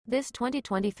This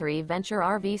 2023 Venture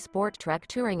RV SportTrek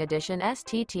Touring Edition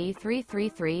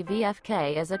STT333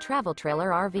 VFK is a travel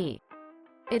trailer RV.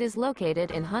 It is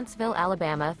located in Huntsville,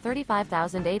 Alabama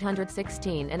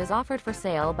 35816 and is offered for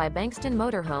sale by Bankston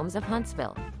Motorhomes of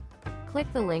Huntsville.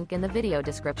 Click the link in the video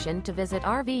description to visit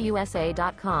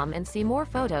RVUSA.com and see more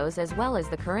photos as well as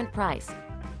the current price.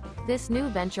 This new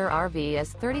Venture RV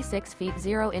is 36 feet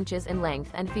 0 inches in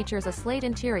length and features a SLATE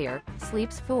interior,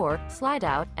 sleeps 4,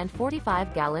 Slideout, and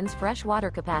 45 gallons fresh water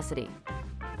capacity.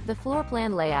 The floor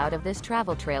plan layout of this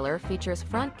travel trailer features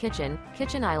front kitchen,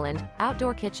 kitchen island,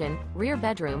 outdoor kitchen, rear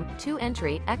bedroom, 2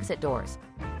 entry, exit doors.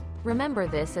 Remember,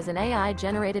 this is an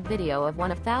AI-generated video of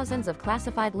one of thousands of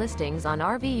classified listings on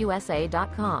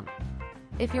RVUSA.com.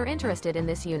 If you're interested in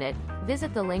this unit,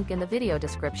 visit the link in the video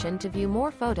description to view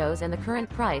more photos and the current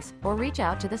price, or reach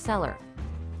out to the seller.